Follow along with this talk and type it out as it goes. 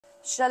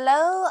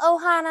Shalom,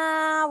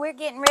 Ohana. We're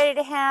getting ready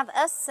to have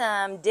us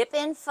some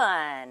dipping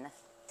fun.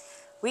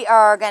 We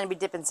are going to be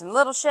dipping some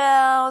little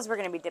shells. We're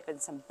going to be dipping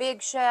some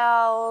big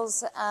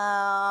shells.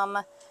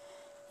 And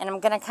I'm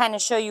going to kind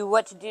of show you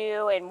what to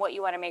do and what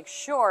you want to make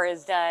sure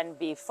is done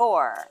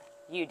before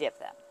you dip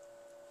them.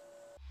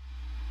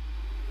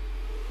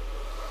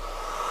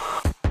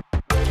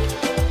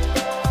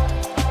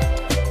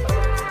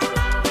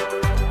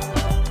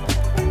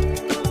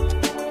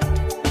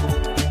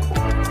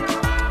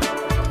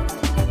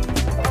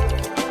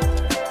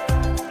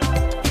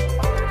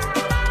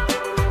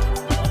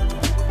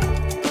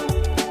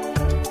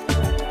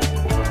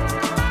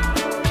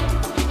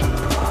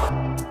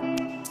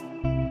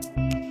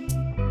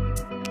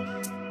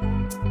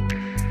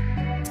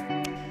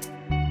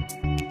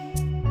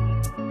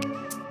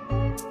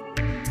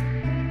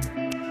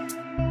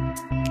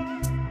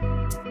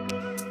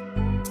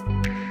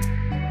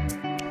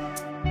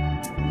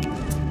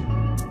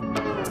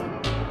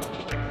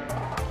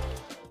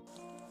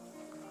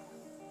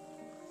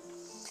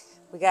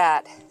 We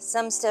got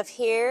some stuff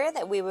here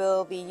that we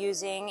will be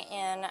using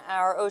in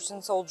our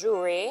Ocean Soul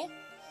jewelry.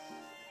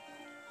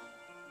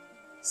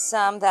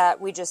 Some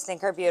that we just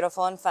think are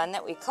beautiful and fun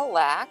that we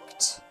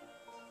collect.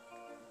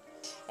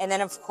 And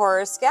then of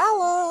course,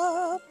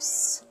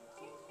 scallops.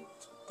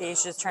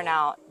 These just turn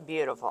out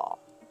beautiful.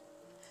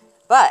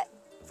 But,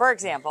 for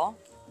example,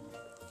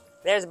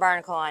 there's a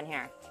barnacle on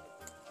here.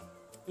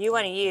 You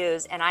want to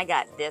use, and I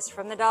got this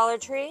from the Dollar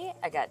Tree,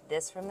 I got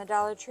this from the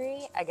Dollar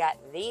Tree, I got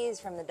these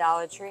from the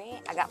Dollar Tree,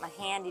 I got my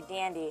handy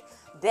dandy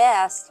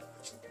best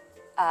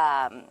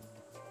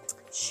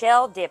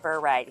shell dipper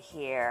right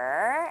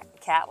here,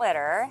 cat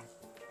litter.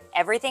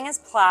 Everything is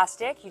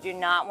plastic. You do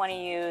not want to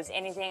use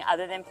anything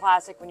other than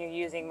plastic when you're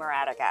using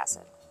muriatic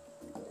acid.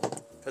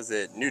 Because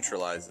it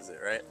neutralizes it,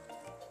 right?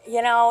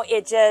 You know,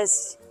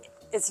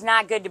 it's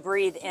not good to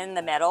breathe in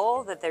the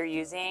metal that they're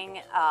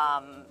using.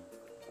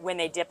 When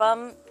they dip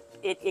them,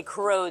 it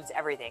corrodes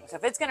everything. So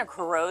if it's gonna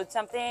corrode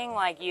something,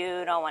 like,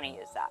 you don't wanna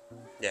use that.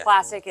 Yeah.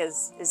 Plastic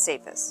is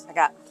safest. I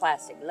got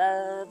plastic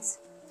gloves.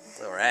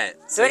 All right.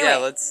 So anyway, yeah,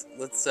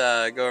 let's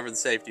go over the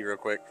safety real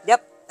quick.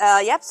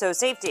 Yep, so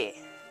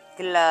safety.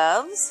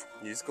 Gloves.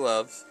 Use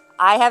gloves.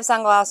 I have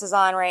sunglasses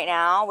on right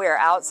now. We're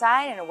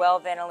outside in a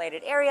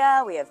well-ventilated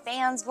area. We have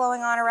fans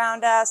blowing on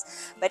around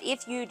us. But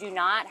if you do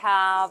not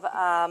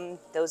have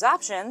those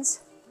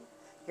options,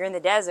 you're in the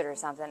desert or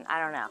something, I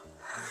don't know.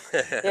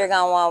 You're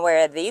gonna wanna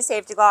wear these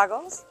safety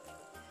goggles.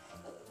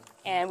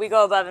 And we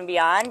go above and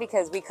beyond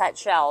because we cut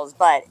shells.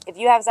 But if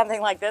you have something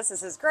like this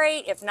is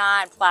great. If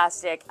not,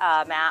 plastic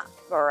mask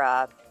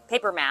or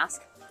paper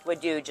mask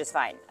would do just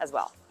fine as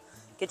well.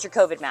 Get your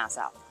COVID mask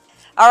out.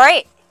 All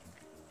right.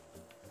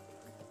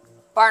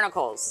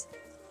 Barnacles.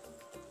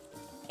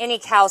 Any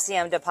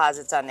calcium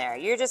deposits on there.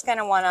 You're just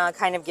gonna wanna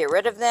kind of get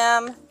rid of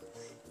them.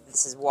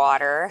 This is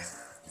water.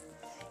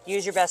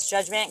 Use your best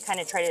judgment, kind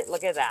of try to,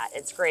 look at that.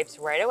 It scrapes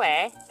right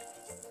away.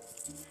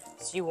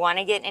 So you want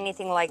to get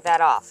anything like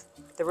that off.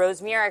 The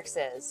rose murex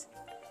is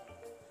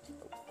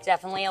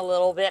definitely a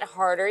little bit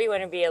harder. You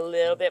want to be a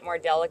little bit more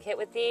delicate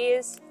with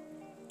these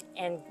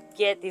and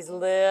get these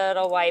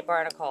little white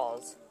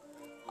barnacles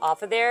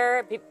off of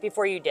there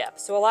before you dip.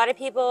 So a lot of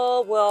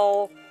people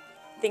will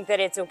think that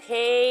it's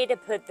okay to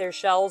put their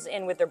shells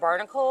in with their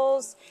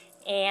barnacles.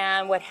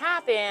 And what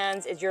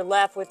happens is you're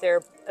left with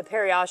their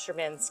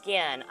periostrumine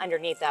skin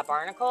underneath that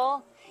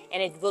barnacle,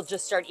 and it will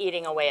just start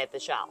eating away at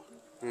the shell.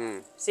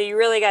 So you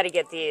really got to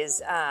get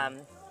these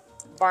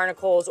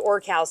barnacles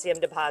or calcium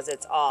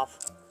deposits off.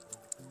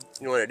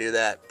 You want to do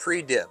that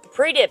pre-dip.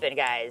 Pre-dipping,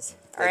 guys.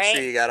 All right? Make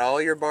sure you got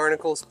all your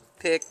barnacles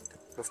picked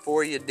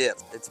before you dip.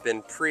 It's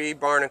been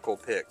pre-barnacle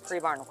picked.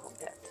 Pre-barnacle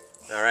picked.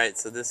 All right,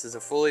 so this is a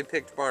fully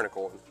picked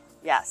barnacle.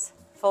 Yes.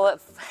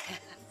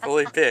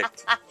 Fully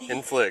picked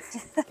and flicked.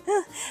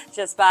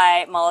 Just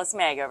by Mollusk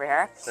Meg over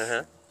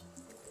here.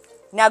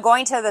 Now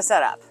going to the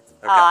setup.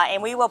 Okay.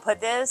 And we will put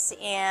this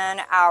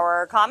in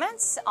our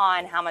comments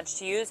on how much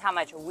to use, how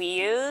much we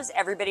use.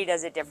 Everybody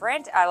does it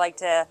different. I like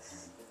to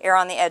err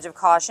on the edge of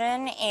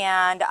caution,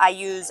 and I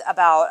use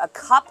about a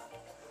cup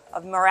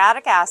of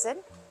muriatic acid,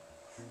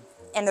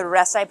 and the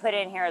rest I put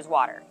in here is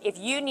water. If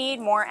you need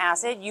more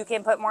acid, you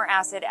can put more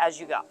acid as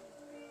you go.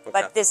 Okay.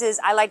 But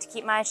I like to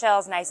keep my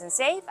shells nice and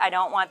safe. I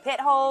don't want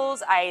pit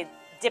holes. I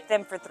dip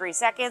them for 3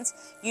 seconds.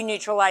 You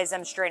neutralize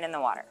them straight in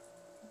the water.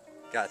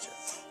 Gotcha.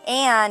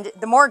 And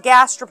the more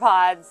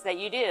gastropods that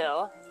you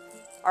do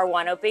are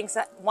one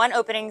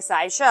opening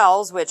size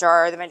shells, which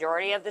are the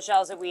majority of the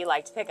shells that we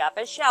like to pick up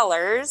as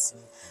shellers.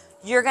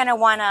 You're gonna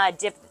wanna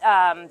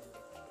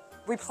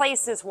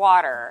replace this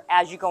water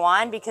as you go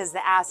on, because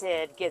the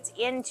acid gets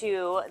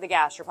into the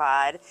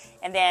gastropod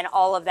and then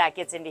all of that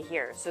gets into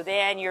here. So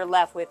then you're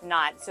left with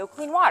not so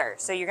clean water.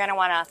 So you're gonna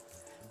wanna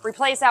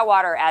replace that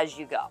water as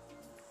you go,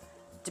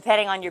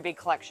 depending on your big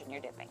collection you're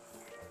dipping.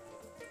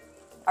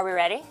 Are we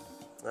ready?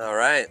 All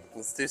right,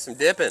 let's do some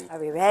dipping. Are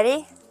we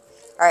ready?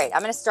 All right, I'm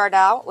gonna start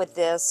out with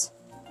this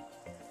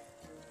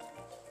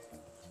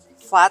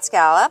flat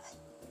scallop.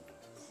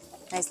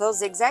 Nice little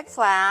zigzag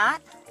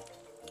flat.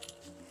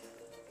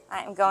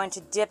 I'm going to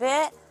dip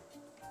it.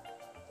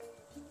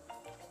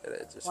 And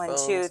it just 1, 2,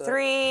 foams up.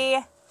 3.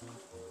 And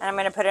I'm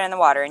going to put it in the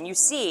water. And you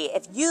see,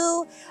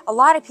 a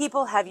lot of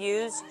people have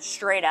used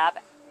straight up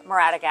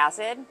muriatic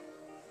acid.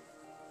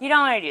 You don't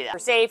want to do that.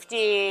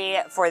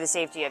 For the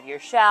safety of your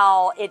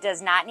shell, it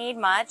does not need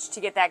much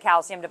to get that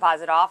calcium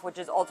deposit off, which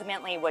is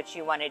ultimately what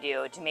you want to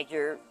do to make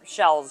your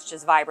shells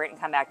just vibrant and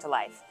come back to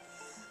life.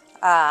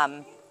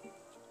 And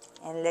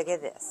look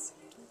at this.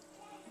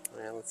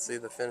 Yeah, let's see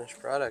the finished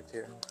product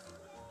here.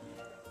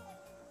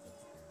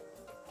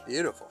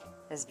 Beautiful.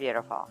 It's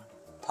beautiful.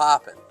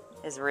 Popping.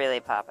 It's really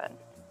popping.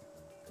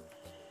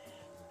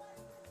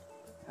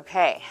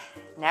 Okay,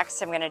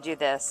 next I'm going to do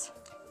this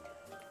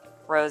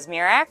Rose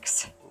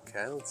Murex.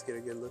 Okay, let's get a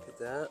good look at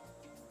that.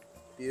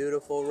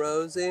 Beautiful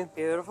rosy.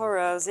 Beautiful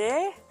rosy.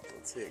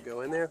 Let's see it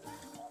go in there.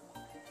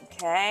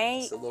 Okay.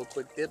 Just a little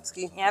quick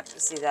dipski. Yep, you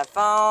see that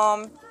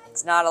foam.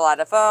 It's not a lot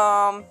of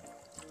foam.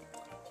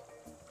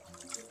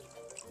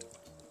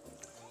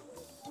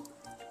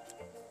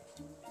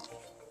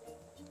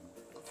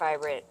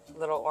 Vibrant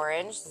little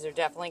orange. These are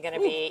definitely going to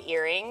be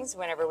earrings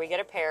whenever we get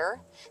a pair.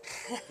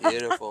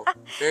 Beautiful.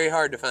 Very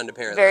hard to find a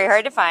pair of Very those.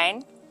 hard to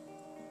find.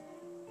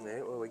 All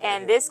right, what we got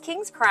And here? this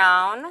King's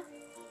Crown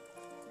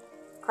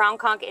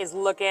conch is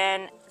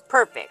looking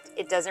perfect.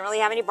 It doesn't really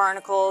have any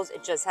barnacles.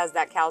 It just has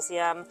that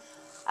calcium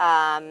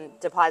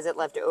deposit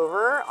left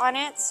over on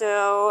it.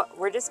 So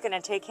we're just going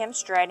to take him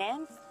straight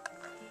in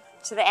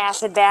to the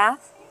acid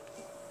bath.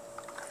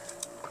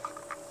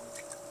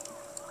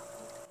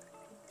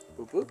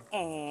 Boop, boop.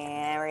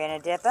 And we're going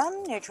to dip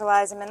him,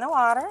 neutralize him in the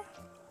water.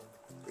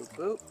 Boop,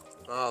 boop.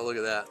 Oh, look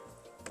at that.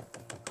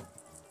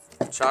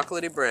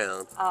 Chocolatey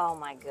brown. Oh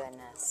my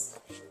goodness.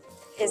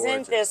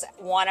 Isn't this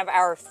one of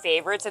our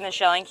favorites in the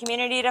shelling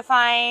community to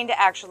find?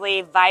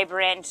 Actually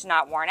vibrant,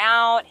 not worn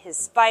out. His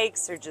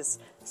spikes are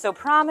just so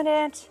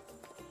prominent.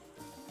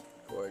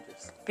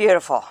 Gorgeous.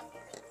 Beautiful.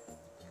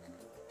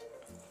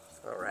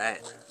 All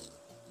right.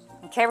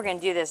 Okay, we're going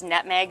to do this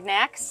nutmeg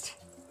next.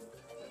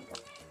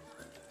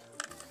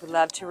 We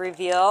love to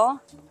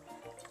reveal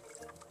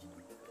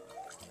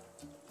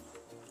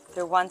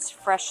their once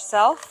fresh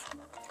self.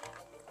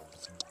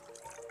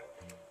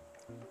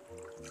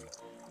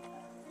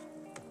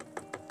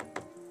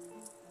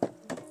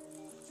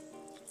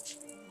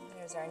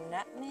 There's our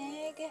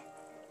nutmeg.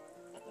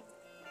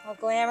 All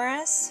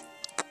glamorous.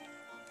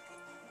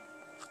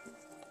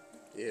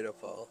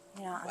 Beautiful.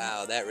 Yeah.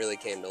 Wow, that really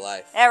came to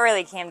life. That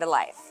really came to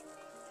life.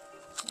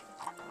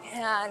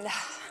 And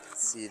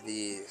Let's see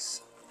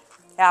these.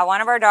 yeah,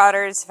 one of our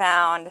daughters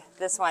found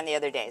this one the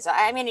other day. So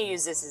I'm going to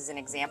use this as an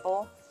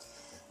example.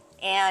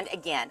 And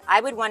again,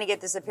 I would want to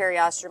get this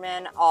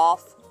periostrumon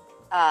off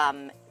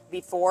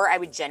before I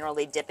would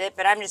generally dip it.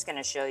 But I'm just going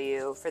to show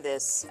you for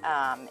this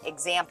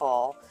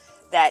example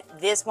that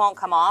this won't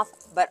come off,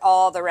 but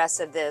all the rest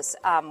of this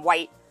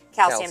white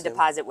calcium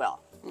deposit will.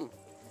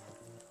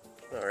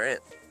 All right.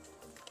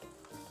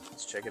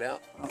 Let's check it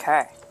out.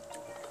 Okay.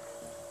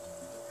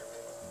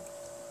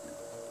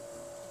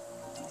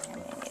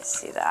 You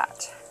see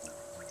that.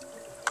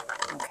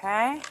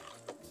 Okay.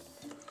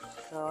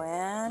 Go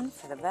in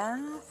for the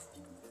bath.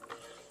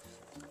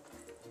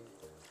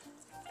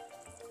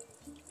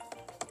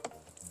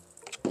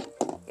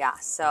 Yeah,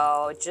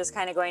 so just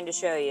kind of going to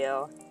show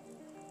you.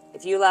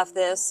 If you left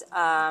this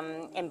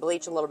in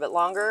bleach a little bit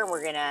longer,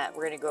 we're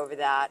gonna go over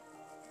that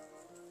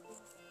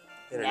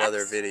In next.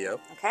 another video.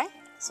 Okay,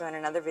 so in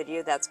another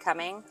video that's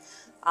coming,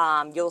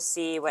 you'll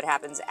see what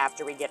happens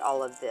after we get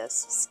all of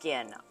this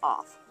skin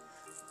off.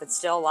 But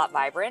still a lot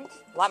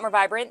more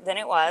vibrant than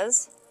it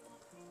was.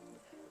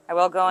 I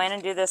will go in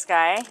and do this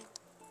guy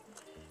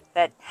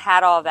that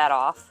had all of that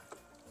off.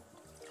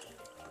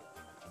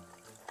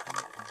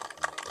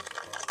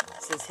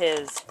 This is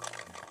his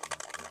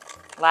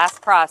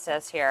last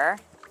process here.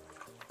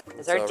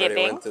 Is our already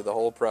dipping. went through the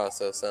whole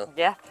process, huh?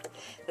 Yeah,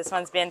 this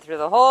one's been through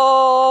the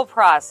whole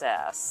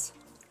process.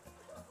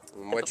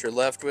 And what you're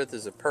left with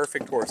is a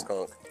perfect horse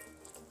conch.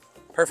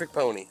 Perfect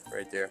pony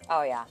right there.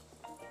 Oh yeah.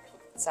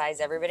 Size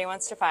everybody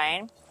wants to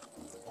find.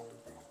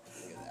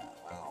 Look at that.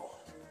 Wow.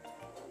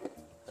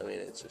 I mean,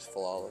 it's just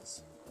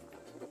flawless.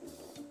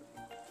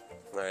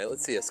 All right,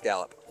 let's see a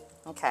scallop.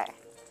 Okay.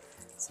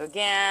 So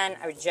again,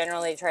 I would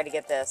generally try to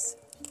get this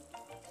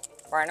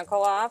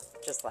barnacle off,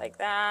 just like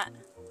that.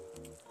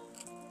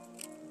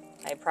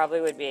 I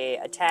probably would be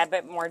a tad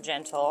bit more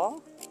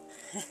gentle.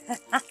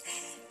 But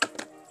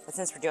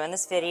since we're doing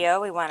this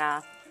video, we want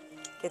to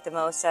get the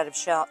most out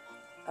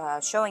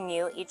of showing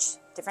you each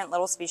different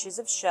little species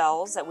of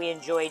shells that we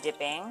enjoy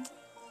dipping.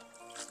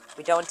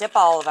 We don't dip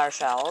all of our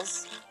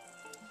shells.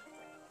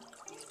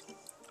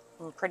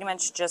 We're pretty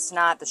much just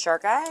not the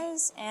shark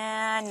eyes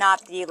and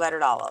not the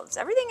lettered olives.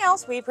 Everything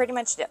else we pretty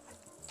much dip.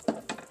 Look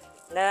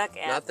at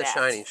that. Not the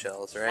shiny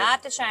shells, right?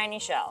 Not the shiny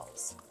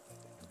shells.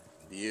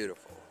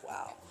 Beautiful.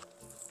 Wow.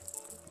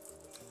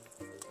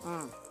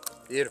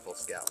 Beautiful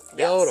scallop.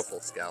 Yes. Beautiful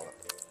scallop.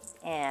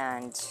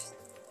 And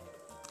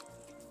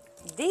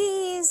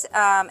these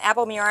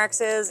apple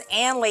murexes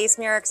and lace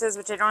murexes,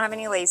 which I don't have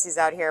any laces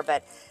out here,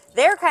 but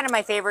They're kind of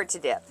my favorite to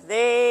dip.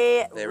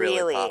 They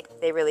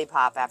really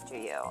pop after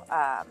you.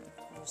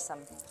 There's some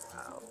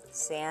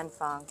sand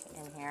funk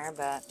in here,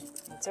 but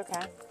it's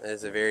okay. It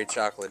is a very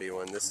chocolatey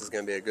one. This is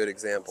going to be a good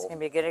example. It's going to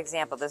be a good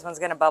example. This one's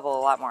going to bubble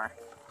a lot more.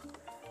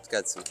 It's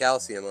got some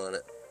calcium on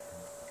it.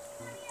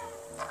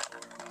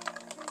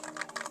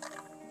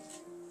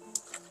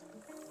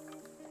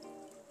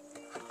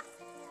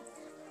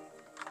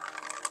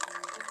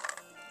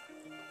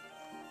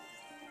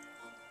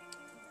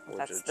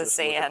 That's the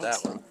sand.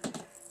 That one.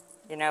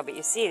 You know, but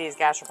you see these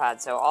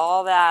gastropods, so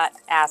all that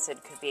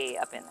acid could be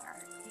up in there.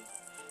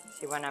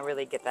 So you want to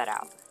really get that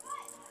out.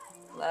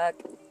 Look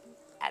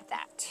at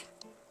that.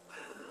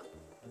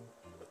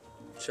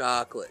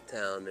 Chocolate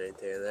town right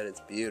there. That is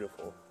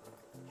beautiful.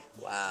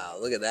 Wow,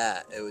 look at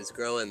that. It was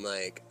growing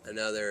like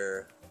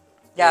another...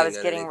 Yeah, I was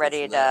getting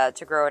ready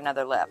to grow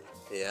another lip.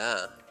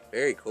 Yeah,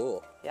 very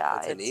cool. Yeah,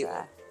 that's a neat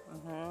one.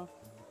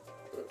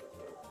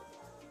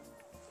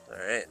 All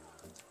right.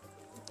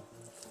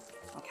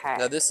 Okay.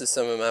 Now this is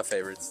some of my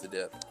favorites to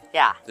dip.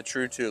 Yeah. The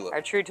true tulip.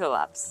 Our true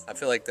tulips. I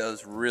feel like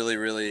those really,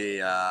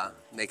 really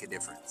make a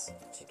difference.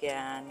 Which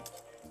again,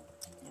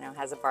 you know,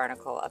 has a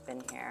barnacle up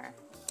in here.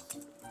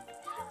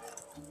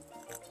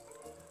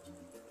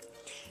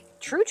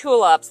 True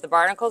tulips, the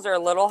barnacles are a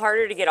little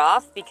harder to get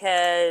off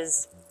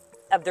because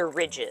of their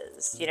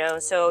ridges, you know.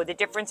 So the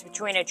difference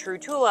between a true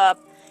tulip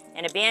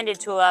and a banded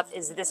tulip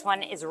is this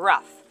one is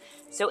rough.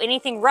 So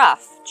anything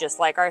rough, just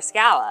like our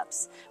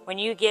scallops, when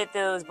you get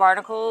those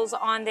barnacles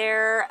on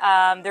there,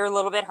 they're a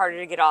little bit harder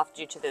to get off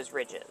due to those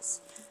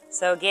ridges.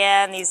 So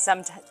again, these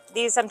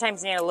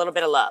sometimes need a little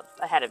bit of love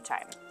ahead of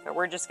time. But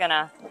we're just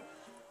gonna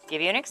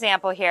give you an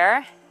example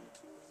here.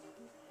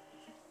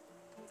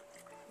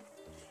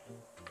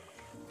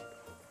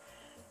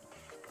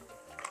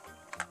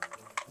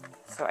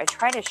 So I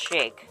try to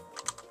shake.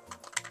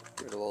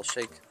 Give it a little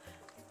shake.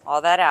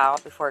 All that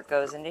out before it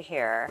goes into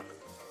here.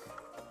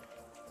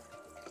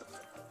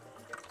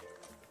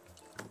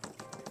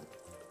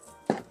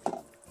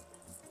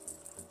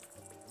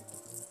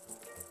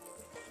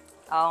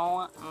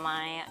 Oh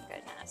my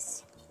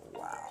goodness.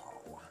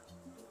 Wow.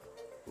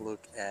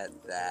 Look at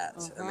that.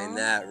 I mean,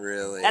 that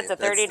really... That's a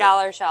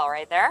 $30 shell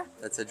right there.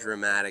 That's a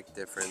dramatic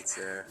difference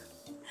there.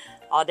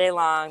 All day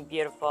long,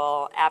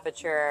 beautiful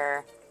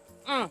aperture.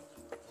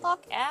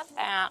 Look at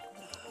that.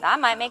 I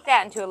might make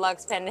that into a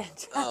luxe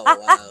pendant. Oh, wow.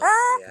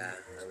 Yeah,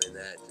 I mean,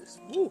 that just,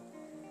 woo.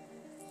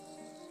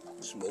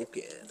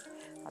 Smoking.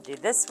 I'll do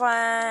this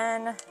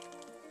one.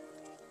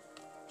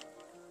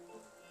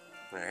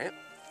 All right.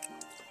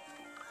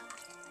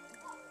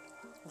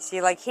 You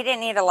see, like, he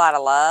didn't need a lot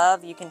of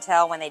love. You can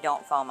tell when they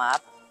don't foam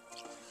up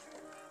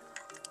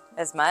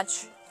as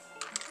much.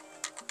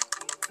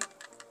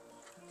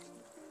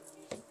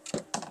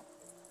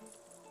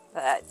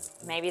 But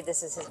maybe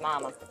this is his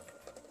mama.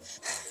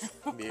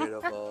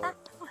 Beautiful.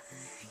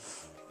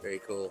 Very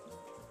cool.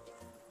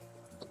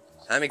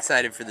 I'm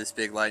excited for this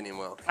big lightning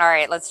well. All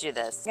right, let's do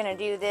this. We're gonna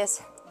do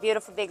this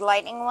beautiful big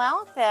lightning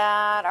well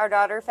that our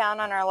daughter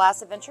found on our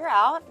last adventure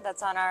out.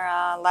 That's on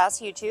our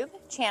last YouTube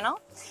channel.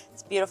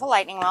 It's a beautiful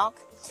lightning well.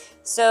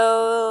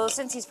 So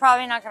since he's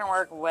probably not gonna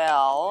work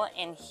well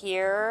in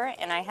here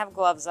and I have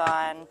gloves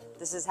on,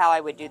 this is how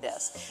I would do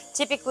this.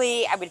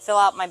 Typically, I would fill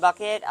out my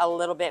bucket a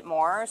little bit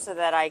more so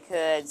that I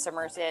could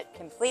submerge it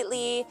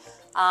completely.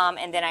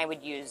 And then I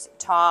would use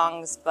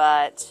tongs,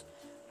 but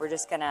we're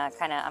just gonna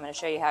I'm gonna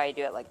show you how I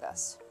do it like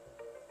this.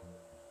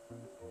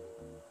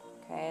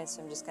 Okay,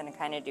 so I'm just gonna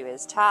kind of do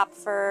his top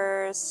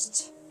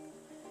first,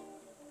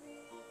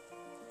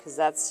 because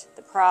that's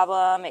the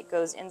problem. It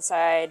goes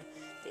inside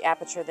the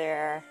aperture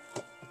there.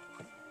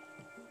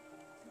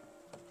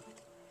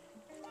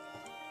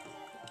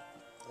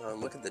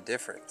 Look at the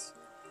difference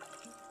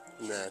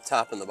in the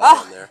top and the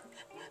bottom there.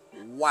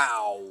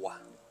 Wow.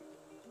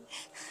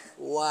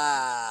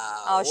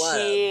 Wow. Oh, what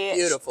a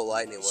beautiful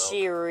lightning well.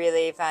 She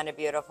really found a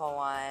beautiful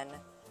one.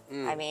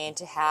 I mean,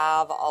 to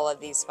have all of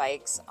these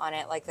spikes on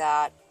it like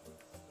that,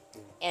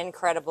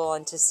 incredible.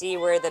 And to see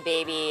where the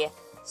baby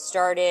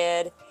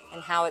started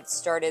and how it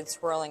started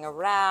swirling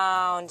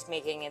around,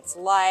 making its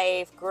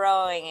life,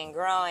 growing and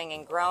growing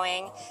and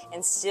growing,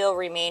 and still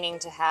remaining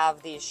to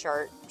have these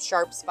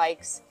sharp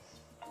spikes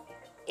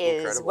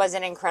was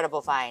an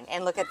incredible find.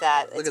 And look at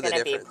that. It's going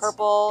to be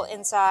purple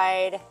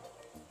inside.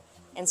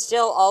 And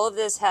still, all of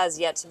this has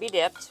yet to be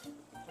dipped.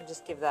 I'll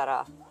just give that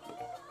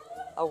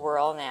a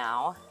whirl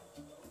now.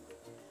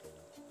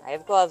 I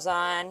have gloves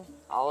on,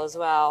 all is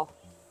well.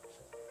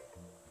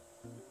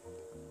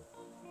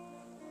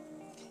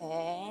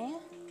 Okay.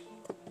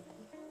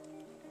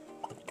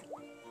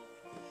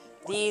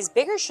 These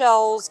bigger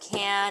shells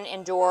can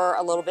endure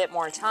a little bit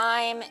more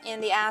time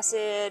in the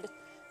acid.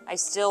 I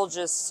still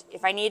just,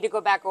 if I need to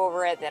go back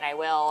over it, then I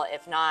will.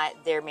 If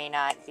not, there may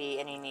not be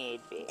any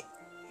need be.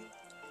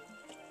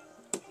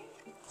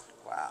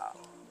 Wow.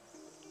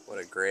 What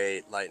a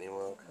great lightning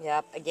well.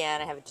 Yep,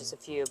 again, I have just a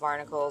few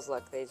barnacles.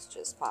 Look, they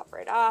just pop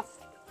right off.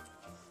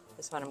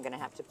 This one I'm gonna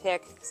have to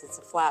pick because it's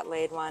a flat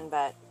laid one,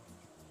 but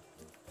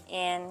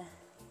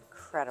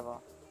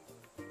incredible.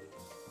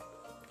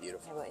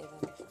 beautiful.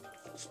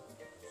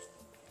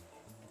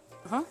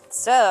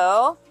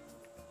 So,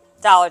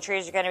 Dollar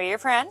Trees are going to be your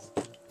friend.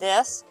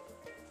 This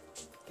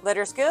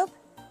litter scoop,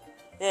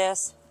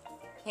 this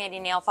handy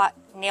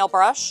nail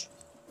brush,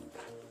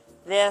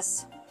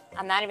 this,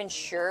 I'm not even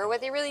sure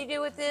what they really do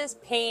with this,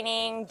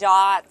 painting,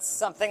 dots,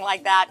 something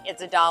like that.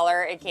 It's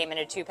 $1. It came in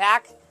a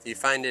 2-pack. Do you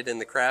find it in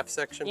the craft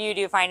section? You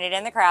do find it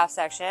in the craft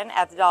section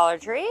at the Dollar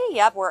Tree.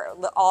 Yep, where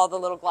all the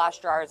little glass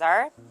jars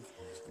are.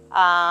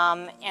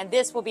 And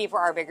this will be for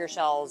our bigger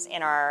shells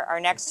in our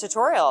next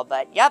tutorial.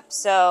 But yep,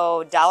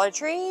 so Dollar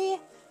Tree,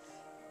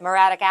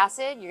 muriatic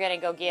acid, you're gonna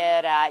go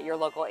get at your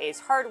local Ace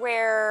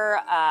Hardware,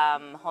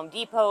 Home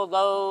Depot,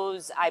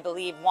 Lowe's, I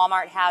believe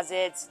Walmart has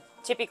it,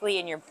 typically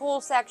in your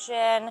pool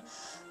section.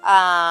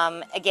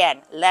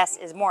 Again, less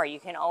is more. You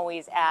can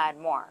always add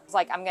more. It's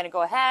like, I'm gonna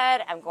go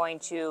ahead, I'm going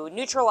to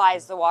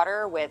neutralize the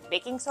water with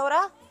baking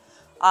soda.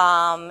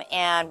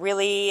 And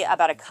really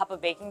about a cup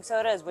of baking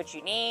soda is what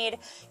you need.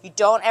 You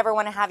don't ever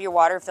want to have your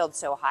water filled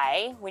so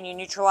high when you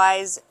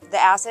neutralize the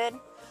acid,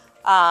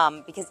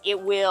 because it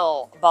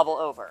will bubble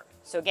over.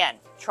 So again,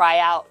 try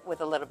out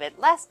with a little bit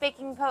less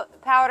baking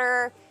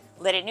powder,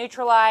 let it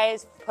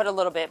neutralize, put a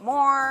little bit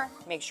more,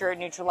 make sure it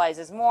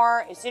neutralizes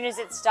more. As soon as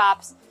it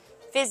stops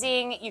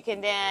fizzing, you can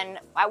then,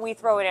 we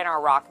throw it in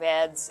our rock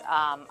beds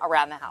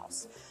around the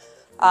house.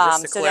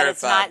 So that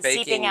it's not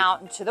seeping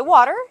out into the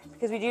water,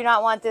 because we do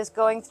not want this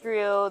going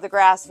through the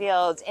grass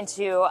fields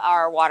into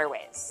our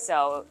waterways.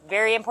 So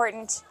very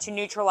important to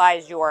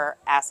neutralize your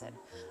acid.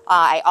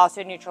 I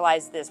also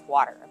neutralized this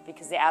water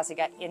because the acid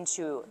got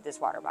into this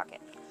water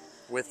bucket.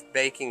 With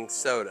baking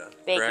soda,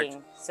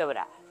 Baking correct?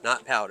 soda.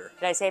 Not powder.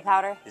 Did I say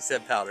powder? You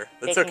said powder.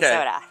 That's Baking okay.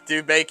 soda.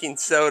 Do baking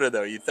soda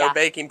though. You throw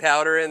baking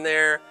powder in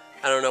there,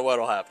 I don't know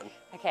what'll happen.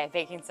 Okay,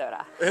 baking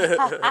soda.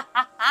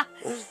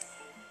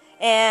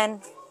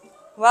 And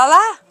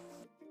voila!